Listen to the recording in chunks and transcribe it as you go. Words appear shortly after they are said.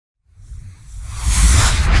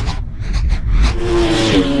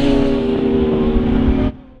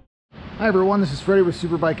Hi everyone, this is Freddie with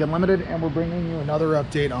Superbike Unlimited, and we're bringing you another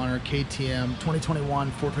update on our KTM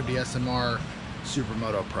 2021 450 SMR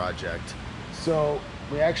Supermoto project. So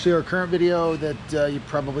our current video that you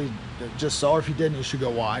probably just saw, or if you didn't, you should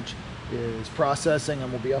go watch, is processing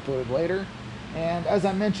and will be uploaded later. And as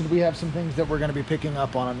I mentioned, we have some things that we're going to be picking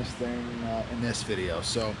up on this thing in this video.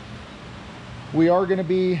 So we are going to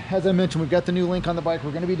be, as I mentioned, we've got the new link on the bike.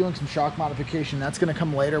 We're going to be doing some shock modification. That's going to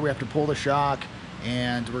come later. We have to pull the shock,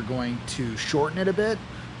 and we're going to shorten it a bit,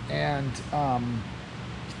 and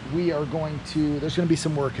we are going to, there's going to be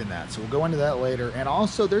some work in that, so we'll go into that later. And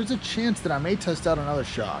also there's a chance that I may test out another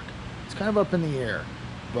shock. It's kind of up in the air,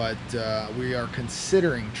 but we are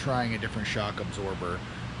considering trying a different shock absorber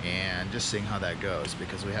and just seeing how that goes,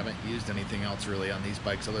 because we haven't used anything else really on these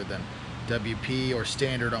bikes other than WP or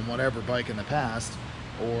standard on whatever bike in the past,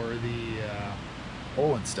 or the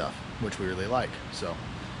Olin stuff, which we really like. So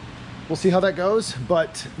we'll see how that goes.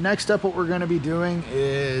 But next up, what we're going to be doing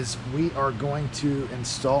is we are going to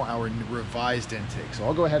install our revised intake. So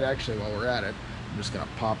I'll go ahead, actually, while we're at it, I'm just going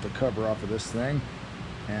to pop the cover off of this thing,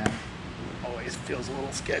 and it always feels a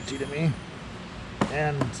little sketchy to me.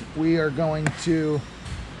 And we are going to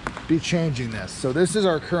be changing this. So this is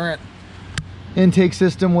our current intake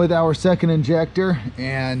system with our second injector,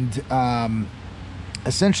 and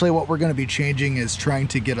essentially what we're going to be changing is trying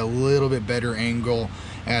to get a little bit better angle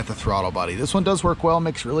at the throttle body. This one does work well,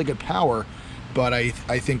 makes really good power, but I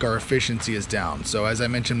think our efficiency is down. So as I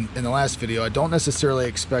mentioned in the last video, I don't necessarily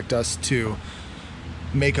expect us to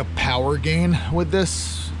make a power gain with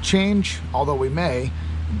this change, although we may.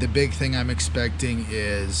 The big thing I'm expecting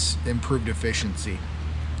is improved efficiency.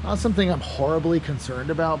 Not something I'm horribly concerned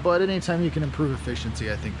about, but anytime you can improve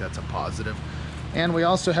efficiency, I think that's a positive. And we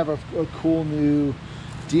also have a cool new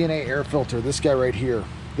DNA air filter, this guy right here.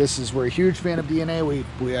 We're a huge fan of DNA.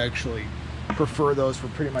 We actually prefer those for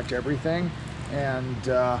pretty much everything. And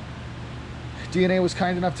DNA was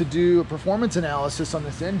kind enough to do a performance analysis on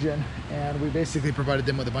this engine, and we basically provided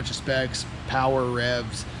them with a bunch of specs, power,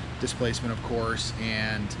 revs, displacement of course,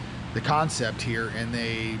 and the concept here, and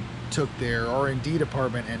they took their R&D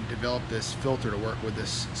department and developed this filter to work with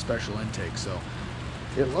this special intake. So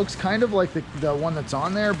it looks kind of like the one that's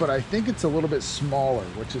on there, but I think it's a little bit smaller,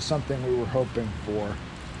 which is something we were hoping for.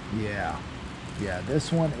 Yeah,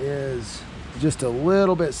 this one is just a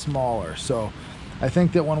little bit smaller. So I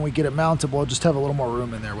think that when we get it mounted, we'll just have a little more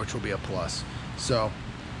room in there, which will be a plus. So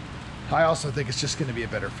I also think it's just going to be a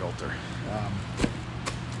better filter.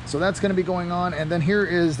 So that's going to be going on. And then here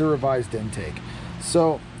is the revised intake.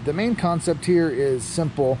 So the main concept here is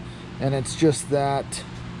simple, and it's just that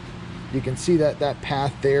you can see that that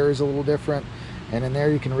path there is a little different, and in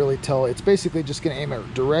there you can really tell it's basically just going to aim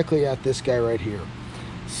it directly at this guy right here.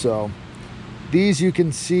 So these, you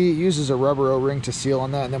can see, it uses a rubber O-ring to seal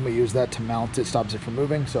on that, and then we use that to mount it, stops it from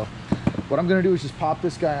moving. So what I'm going to do is just pop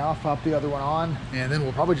this guy off, pop the other one on, and then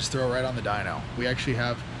we'll probably just throw it right on the dyno. We actually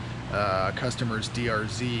have customers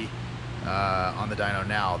DRZ on the dyno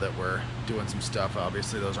now that we're doing some stuff.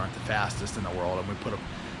 Obviously those aren't the fastest in the world, and we put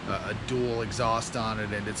a dual exhaust on it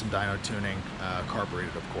and did some dyno tuning,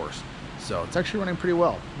 carbureted of course. So it's actually running pretty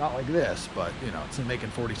well. Not like this, but you know, it's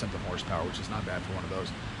making 40 something horsepower, which is not bad for one of those.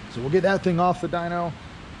 So we'll get that thing off the dyno.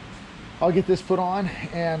 I'll get this put on,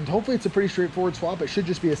 and hopefully it's a pretty straightforward swap. It should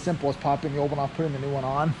just be as simple as popping the old one off, putting the new one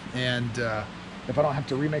on, and if I don't have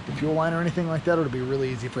to remake the fuel line or anything like that, it'll be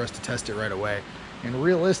really easy for us to test it right away. And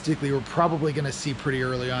realistically, we're probably going to see pretty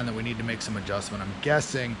early on that we need to make some adjustment. I'm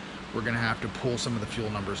guessing we're going to have to pull some of the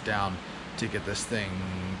fuel numbers down to get this thing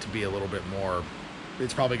to be a little bit more,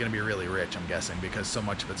 it's probably going to be really rich, I'm guessing, because so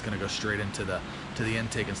much of it's going to go straight into the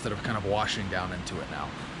intake instead of kind of washing down into it now.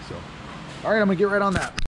 So all right, I'm gonna get right on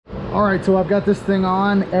that. All right, so I've got this thing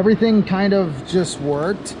on. Everything kind of just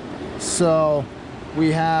worked. So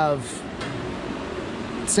we have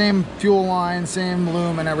same fuel line, same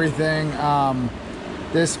lume and everything.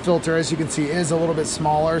 This filter, as you can see, is a little bit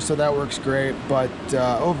smaller, so that works great, but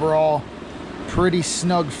overall pretty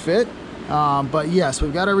snug fit. But yes,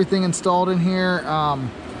 we've got everything installed in here,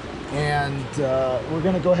 and we're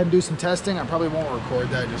gonna go ahead and do some testing. I probably won't record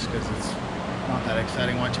that just because it's not that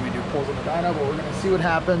exciting watching me do pulls on the dyno, but we're gonna see what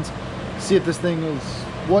happens, see if this thing is,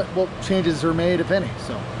 what changes are made, if any.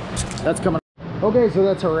 So that's coming. Okay, so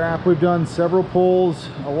that's a wrap. We've done several pulls,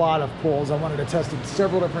 a lot of pulls. I wanted to test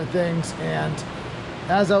several different things, and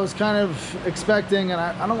as I was kind of expecting, and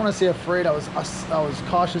I don't want to say afraid, I was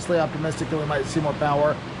cautiously optimistic that we might see more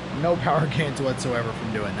power. No power gains whatsoever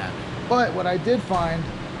from doing that. But what I did find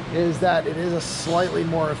is that it is a slightly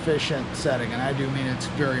more efficient setting, and I do mean it's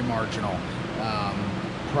very marginal.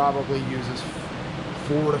 Probably uses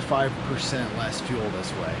 4 to 5% less fuel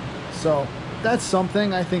this way. So that's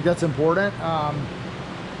something, I think that's important.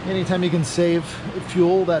 Anytime you can save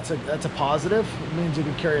fuel, that's a positive. It means you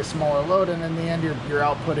can carry a smaller load, and in the end you're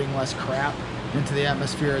outputting less crap into the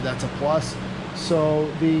atmosphere. That's a plus. So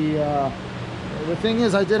the thing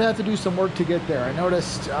is, I did have to do some work to get there. I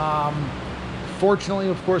noticed, fortunately,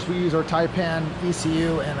 of course, we use our Taipan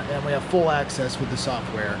ECU and we have full access with the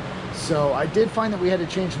software. So I did find that we had to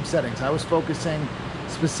change some settings. I was focusing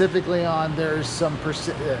specifically on, there's some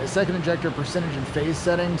second injector percentage and phase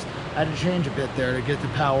settings. I had to change a bit there to get the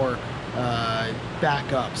power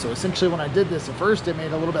back up. So essentially when I did this at first, it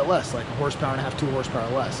made a little bit less, like 1.5 horsepower, 2 horsepower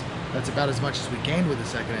less. That's about as much as we gained with the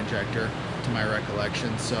second injector, to my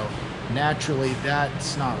recollection. So naturally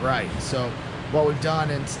that's not right. So what we've done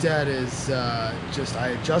instead is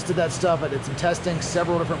I adjusted that stuff. I did some testing,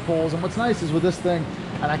 several different pulls. And what's nice is with this thing,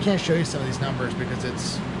 and I can't show you some of these numbers because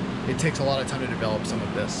it takes a lot of time to develop some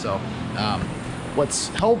of this. So what's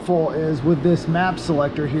helpful is with this map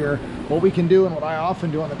selector here, what we can do, and what I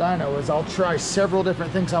often do on the dyno, is I'll try several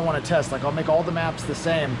different things I want to test. Like I'll make all the maps the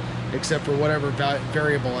same except for whatever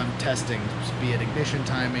variable I'm testing, be it ignition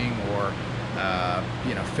timing or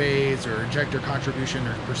you know, phase or injector contribution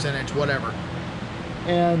or percentage, whatever.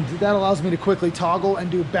 And that allows me to quickly toggle and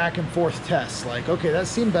do back and forth tests. Like, okay, that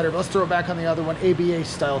seemed better, but let's throw it back on the other one, ABA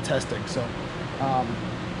style testing. So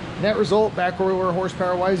net result, back where we were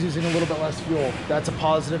horsepower wise, using a little bit less fuel. That's a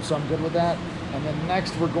positive, so I'm good with that. And then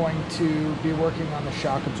next we're going to be working on the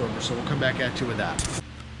shock absorber, so we'll come back at you with that.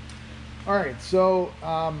 All right, so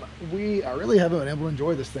I really haven't been able to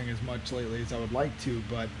enjoy this thing as much lately as I would like to,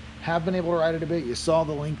 but have been able to ride it a bit. You saw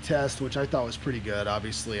the link test, which I thought was pretty good.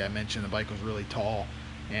 Obviously, I mentioned the bike was really tall,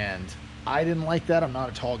 and I didn't like that. I'm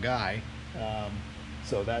not a tall guy,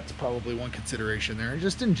 so that's probably one consideration there.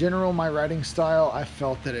 Just in general, my riding style, I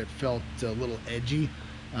felt that it felt a little edgy,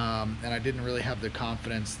 and I didn't really have the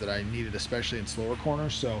confidence that I needed, especially in slower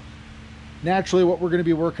corners. So naturally, what we're going to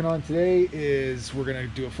be working on today is we're going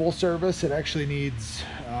to do a full service. It actually needs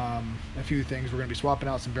a few things. We're going to be swapping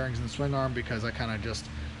out some bearings in the swing arm because I kind of just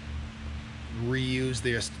reuse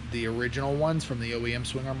the original ones from the OEM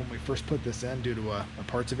swing arm when we first put this in due to a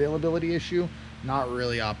parts availability issue. Not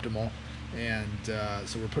really optimal. And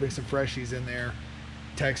so we're putting some freshies in there.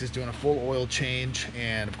 Tex is doing a full oil change,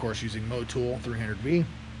 and of course using Motul 300V,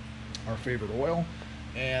 our favorite oil.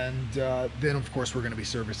 And then of course we're going to be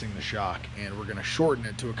servicing the shock, and we're going to shorten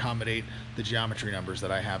it to accommodate the geometry numbers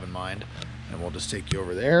that I have in mind. And we'll just take you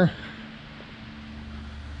over there.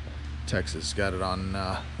 Tex has got it on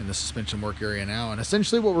in the suspension work area now, and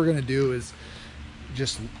essentially what we're going to do is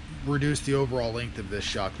just reduce the overall length of this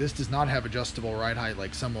shock. This does not have adjustable ride height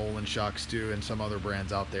like some Olin shocks do and some other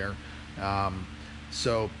brands out there.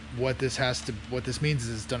 So what this means is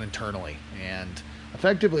it's done internally, and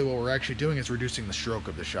effectively what we're actually doing is reducing the stroke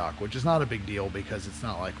of the shock, which is not a big deal because it's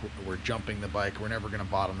not like we're jumping the bike. We're never going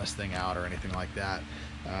to bottom this thing out or anything like that.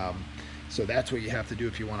 So that's what you have to do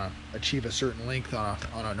if you want to achieve a certain length on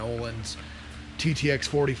an Olin's TTX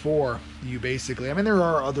 44. You basically, I mean, there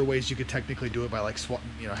are other ways you could technically do it by like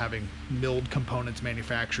having milled components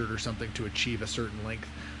manufactured or something to achieve a certain length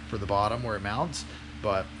for the bottom where it mounts,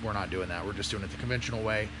 but we're not doing that. We're just doing it the conventional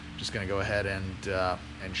way. Just going to go ahead and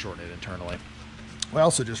shorten it internally. We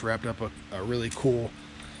also just wrapped up a really cool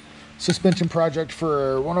suspension project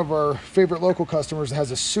for one of our favorite local customers that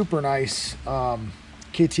has a super nice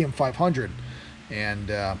KTM 500,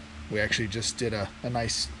 and we actually just did a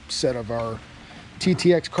nice set of our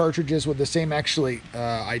TTX cartridges with the same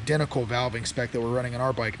identical valving spec that we're running on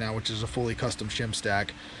our bike now, which is a fully custom shim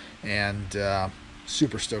stack, and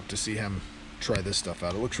super stoked to see him try this stuff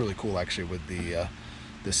out. It looks really cool actually with the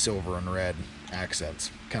silver and red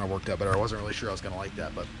accents. Kind of worked out better. I wasn't really sure I was going to like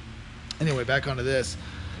that, but anyway, back onto this.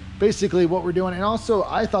 Basically what we're doing, and also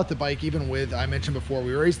I thought the bike, even with, I mentioned before,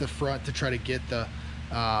 we raised the front to try to get the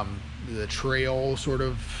trail sort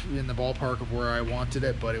of in the ballpark of where I wanted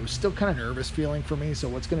it, but it was still kind of nervous feeling for me. So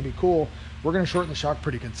what's going to be cool, we're going to shorten the shock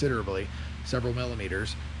pretty considerably, several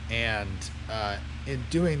millimeters, and in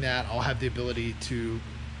doing that I'll have the ability to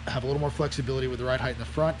have a little more flexibility with the ride height in the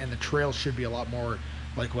front, and the trail should be a lot more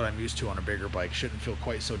like what I'm used to on a bigger bike. Shouldn't feel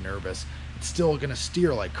quite so nervous. It's still going to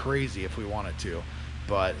steer like crazy if we want it to,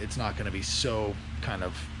 but it's not going to be so kind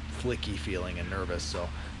of flicky feeling and nervous, so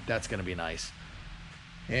that's going to be nice.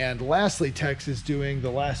 And lastly, Tex is doing the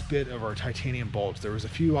last bit of our titanium bolts. There was a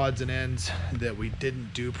few odds and ends that we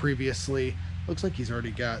didn't do previously. Looks like he's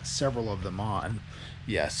already got several of them on.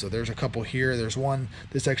 Yes, so there's a couple here. There's one,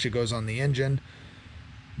 this actually goes on the engine.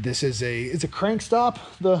 This is it's a crank stop,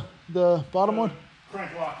 the bottom one?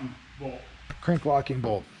 Crank locking bolt. Crank locking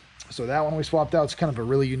bolt. So that one we swapped out. It's kind of a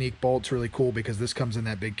really unique bolt. It's really cool because this comes in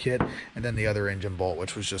that big kit, and then the other engine bolt,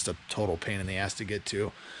 which was just a total pain in the ass to get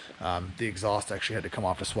to. The exhaust actually had to come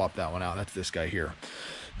off to swap that one out. That's this guy here.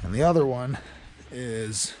 And the other one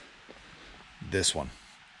is this one.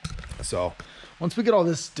 So once we get all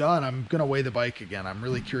this done, I'm going to weigh the bike again. I'm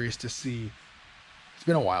really curious to see. It's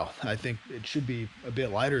been a while. I think it should be a bit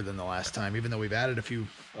lighter than the last time, even though we've added a few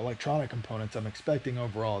electronic components. I'm expecting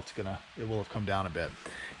overall it will have come down a bit.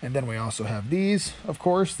 And then we also have these, of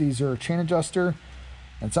course. These are chain adjuster,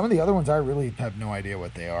 and some of the other ones I really have no idea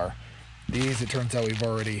what they are. These, it turns out we've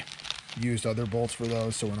already used other bolts for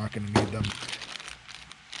those, so we're not going to need them.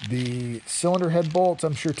 The cylinder head bolts,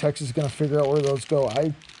 I'm sure Texas is going to figure out where those go.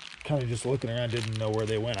 I kind of just looking around didn't know where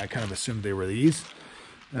they went. I kind of assumed they were these.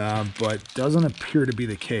 But doesn't appear to be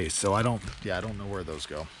the case. So I don't know where those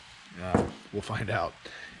go. We'll find out.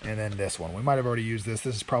 And then this one, we might have already used this.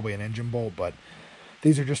 This is probably an engine bolt, but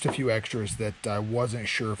these are just a few extras that I wasn't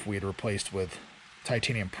sure if we had replaced with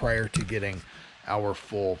titanium prior to getting our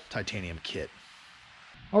full titanium kit.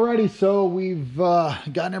 Alrighty, so we've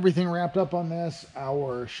gotten everything wrapped up on this.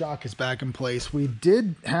 Our shock is back in place. We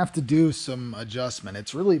did have to do some adjustment.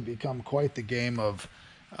 It's really become quite the game of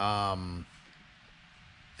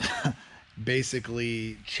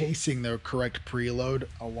basically chasing the correct preload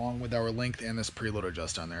along with our length and this preload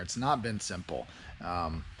adjust on there. It's not been simple.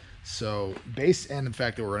 So and the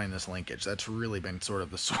fact that we're running this linkage, that's really been sort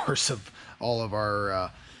of the source of all of our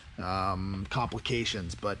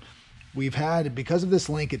complications. But we've had, because of this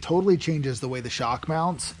link, it totally changes the way the shock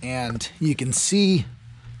mounts, and you can see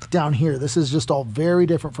down here, this is just all very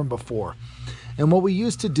different from before. And what we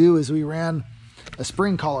used to do is we ran a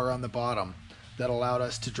spring collar on the bottom that allowed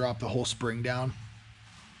us to drop the whole spring down,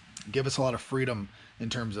 give us a lot of freedom in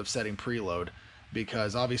terms of setting preload,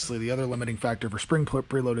 because obviously the other limiting factor for spring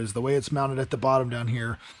preload is the way it's mounted at the bottom down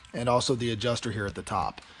here, and also the adjuster here at the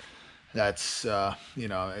top. That's you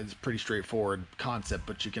know, it's a pretty straightforward concept,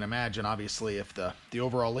 but you can imagine, obviously, if the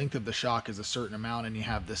overall length of the shock is a certain amount and you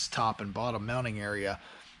have this top and bottom mounting area,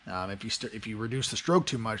 if you reduce the stroke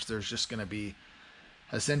too much, there's just going to be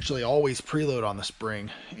essentially always preload on the spring,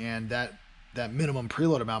 and that minimum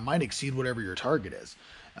preload amount might exceed whatever your target is.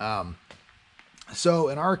 So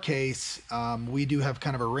in our case, we do have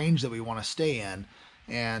kind of a range that we want to stay in.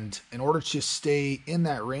 And in order to stay in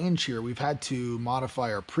that range here, we've had to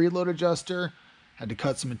modify our preload adjuster, had to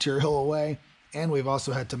cut some material away, and we've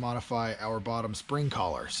also had to modify our bottom spring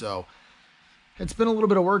collar. So it's been a little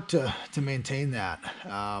bit of work to maintain that.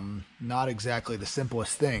 Not exactly the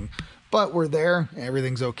simplest thing, but we're there.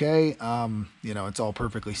 Everything's okay. You know, it's all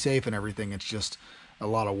perfectly safe and everything. It's just a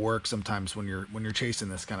lot of work sometimes when you're chasing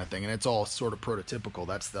this kind of thing, and it's all sort of prototypical.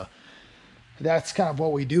 That's kind of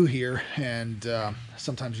what we do here, and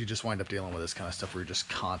sometimes you just wind up dealing with this kind of stuff where you're just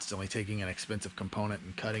constantly taking an expensive component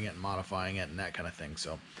and cutting it and modifying it and that kind of thing.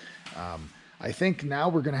 So I think now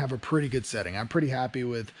we're going to have a pretty good setting. I'm pretty happy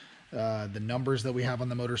with the numbers that we have on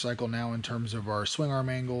the motorcycle now in terms of our swing arm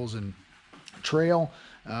angles and trail.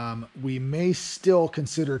 We may still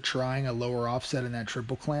consider trying a lower offset in that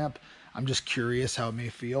triple clamp. I'm just curious how it may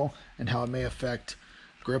feel and how it may affect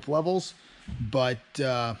grip levels, but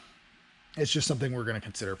it's just something we're going to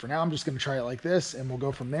consider. For now, I'm just going to try it like this, and we'll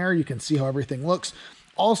go from there. You can see how everything looks.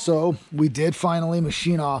 Also, we did finally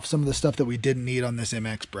machine off some of the stuff that we didn't need on this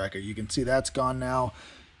MX bracket. You can see that's gone now.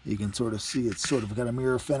 You can sort of see it's sort of got a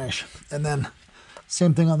mirror finish. And then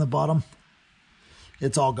same thing on the bottom.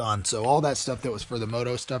 It's all gone. So all that stuff that was for the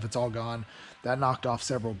moto stuff, it's all gone. That knocked off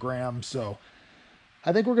several grams. So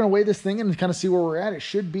I think we're going to weigh this thing and kind of see where we're at. It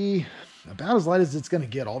should be about as light as it's going to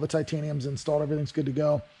get. All the titanium's installed. Everything's good to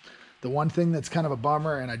go. The one thing that's kind of a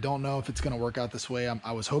bummer, and I don't know if it's going to work out this way,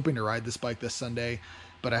 I was hoping to ride this bike this Sunday,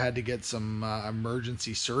 but I had to get some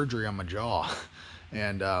emergency surgery on my jaw.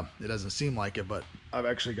 And it doesn't seem like it, but I've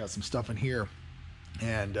actually got some stuff in here.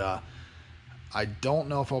 And I don't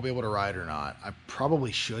know if I'll be able to ride or not. I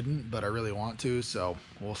probably shouldn't, but I really want to, so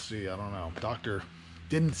we'll see. I don't know. Doctor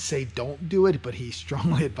didn't say don't do it, but he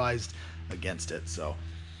strongly advised against it. So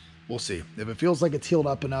we'll see. If it feels like it's healed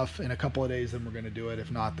up enough in a couple of days, then we're going to do it. If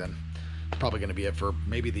not, then probably going to be it for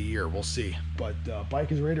maybe the year. We'll see. But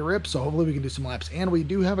bike is ready to rip, so hopefully we can do some laps. And we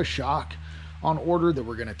do have a shock on order that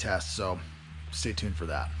we're going to test, so stay tuned for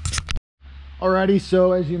that. Alrighty,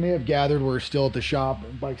 so as you may have gathered, we're still at the shop.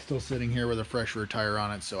 Bike's still sitting here with a fresh rear tire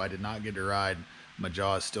on it, so I did not get to ride. My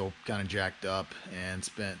jaw is still kind of jacked up, and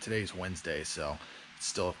today's Wednesday, so it's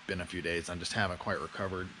still been a few days. I just haven't quite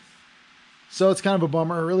recovered. So it's kind of a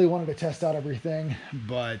bummer. I really wanted to test out everything,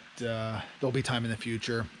 but there'll be time in the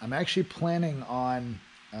future. I'm actually planning on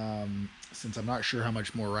since I'm not sure how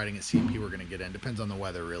much more riding at CP we're going to get in. Depends on the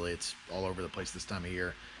weather, really. It's all over the place this time of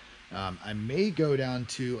year. I may go down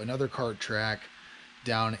to another kart track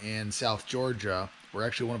down in South Georgia, where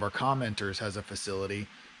actually one of our commenters has a facility.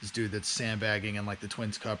 This dude that's sandbagging in like the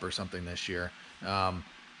Twins Cup or something this year.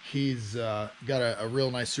 He's got a real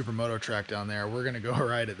nice Supermoto track down there. We're going to go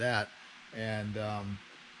ride at that. And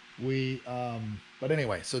but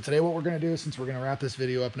anyway, so today what we're going to do, since we're going to wrap this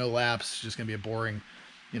video up, no laps, just going to be a boring,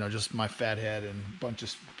 you know, just my fat head and a bunch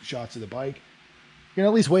of shots of the bike. You can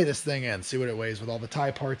at least weigh this thing in, see what it weighs with all the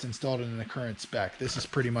tie parts installed in the current spec. This is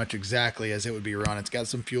pretty much exactly as it would be run. It's got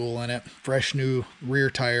some fuel in it, fresh new rear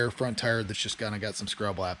tire, front tire that's just kind of got some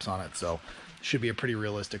scrub laps on it. So it should be a pretty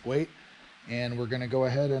realistic weight. And we're going to go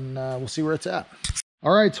ahead and we'll see where it's at.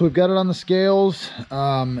 All right, so we've got it on the scales.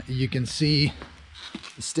 You can see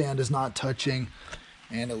the stand is not touching.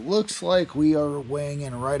 And it looks like we are weighing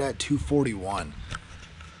in right at 241.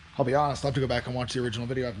 I'll be honest, I'll have to go back and watch the original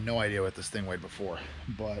video. I have no idea what this thing weighed before,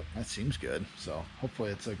 but that seems good. So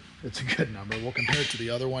hopefully it's a good number. We'll compare it to the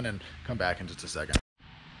other one and come back in just a second.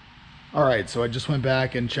 All right, so I just went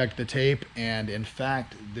back and checked the tape, and in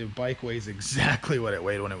fact, the bike weighs exactly what it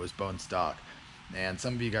weighed when it was bone stock. And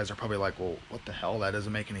some of you guys are probably like, well, what the hell? That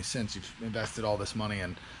doesn't make any sense. You've invested all this money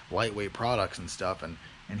in lightweight products and stuff, and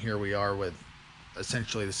here we are with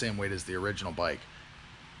essentially the same weight as the original bike.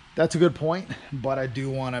 That's a good point, but I do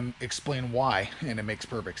want to explain why, and it makes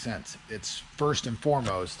perfect sense. It's first and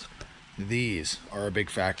foremost, these are a big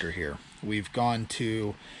factor here. We've gone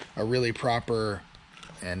to a really proper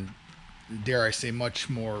and, dare I say, much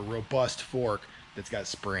more robust fork that's got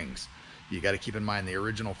springs. You got to keep in mind the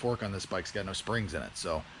original fork on this bike's got no springs in it,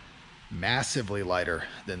 so massively lighter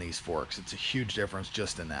than these forks. It's a huge difference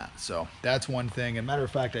just in that. So that's one thing. And matter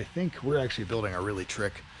of fact, I think we're actually building a really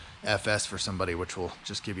trick FS for somebody, which will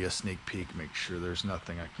just give you a sneak peek, make sure there's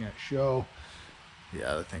nothing I can't show.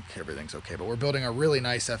 Yeah, I think everything's okay, but we're building a really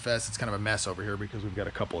nice FS. It's kind of a mess over here because we've got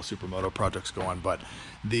a couple of Supermoto projects going, but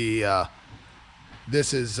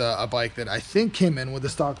this is a bike that I think came in with the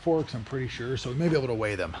stock forks, I'm pretty sure, so we may be able to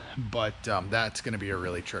weigh them, but that's going to be a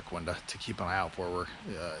really trick one to keep an eye out for.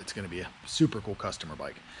 It's going to be a super cool customer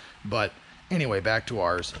bike. But anyway, back to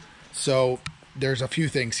ours. So there's a few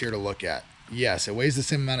things here to look at. Yes, it weighs the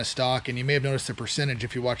same amount of stock, and you may have noticed the percentage,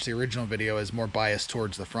 if you watch the original video, is more biased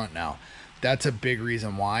towards the front now. That's a big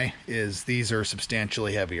reason why, is these are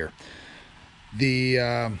substantially heavier.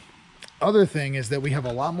 The other thing is that we have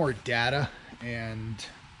a lot more data and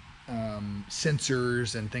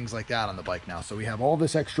sensors and things like that on the bike now. So we have all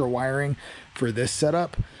this extra wiring for this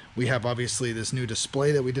setup. We have obviously this new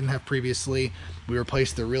display that we didn't have previously. We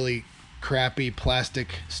replaced the really crappy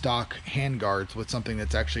plastic stock handguards with something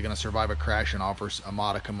that's actually going to survive a crash and offers a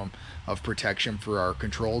modicum of protection for our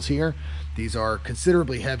controls here. These are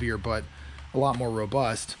considerably heavier but a lot more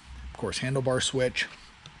robust. Of course, handlebar switch.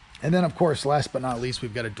 And then of course, last but not least,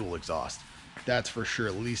 we've got a dual exhaust. That's for sure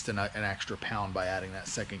at least an extra pound by adding that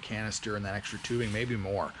second canister and that extra tubing, maybe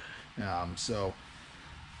more. So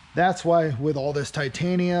that's why with all this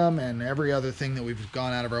titanium and every other thing that we've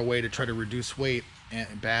gone out of our way to try to reduce weight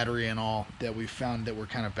and battery and all, that we've found that we're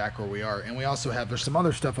kind of back where we are. And we also have, there's some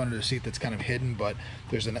other stuff under the seat that's kind of hidden, but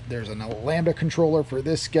there's a Lambda controller for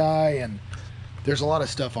this guy, and there's a lot of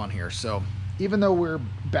stuff on here. So even though we're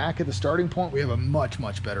back at the starting point, we have a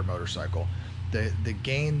much better motorcycle. The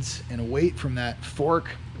gains in weight from that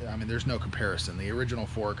fork, I mean, there's no comparison. The original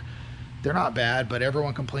fork, they're not bad, but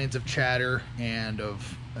everyone complains of chatter and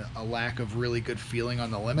of a lack of really good feeling on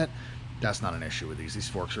the limit. That's not an issue with these. These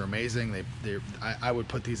forks are amazing. I would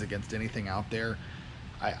put these against anything out there.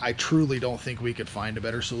 I truly don't think we could find a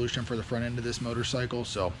better solution for the front end of this motorcycle,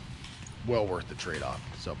 so well worth the trade-off.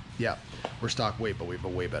 So yeah, we're stock weight, but we have a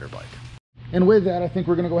way better bike. And with that, I think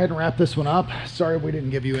we're going to go ahead and wrap this one up. Sorry we didn't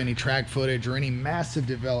give you any track footage or any massive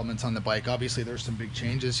developments on the bike. Obviously, there's some big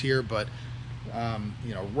changes here, but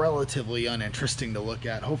you know, relatively uninteresting to look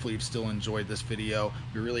at. Hopefully you've still enjoyed this video.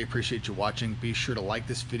 We really appreciate you watching. Be sure to like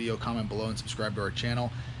this video, comment below, and subscribe to our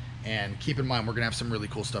channel. And keep in mind, we're going to have some really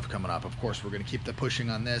cool stuff coming up. Of course, we're going to keep the pushing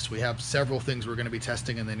on this. We have several things we're going to be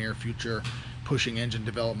testing in the near future, pushing engine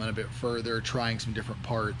development a bit further, trying some different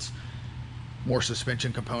parts, more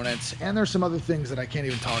suspension components, and there's some other things that I can't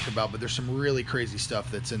even talk about, but there's some really crazy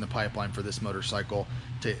stuff that's in the pipeline for this motorcycle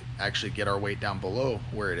to actually get our weight down below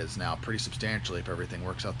where it is now pretty substantially if everything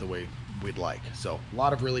works out the way we'd like. So a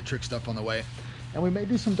lot of really trick stuff on the way, and we may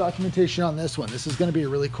do some documentation on this one. This is going to be a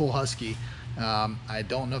really cool Husky. I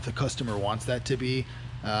don't know if the customer wants that to be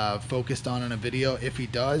focused on in a video. If he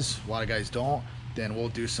does, a lot of guys don't, then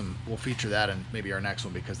we'll feature that in maybe our next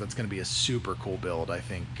one, because that's going to be a super cool build. I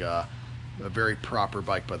think a very proper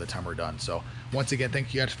bike by the time we're done. So once again,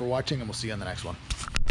 thank you guys for watching, and we'll see you on the next one.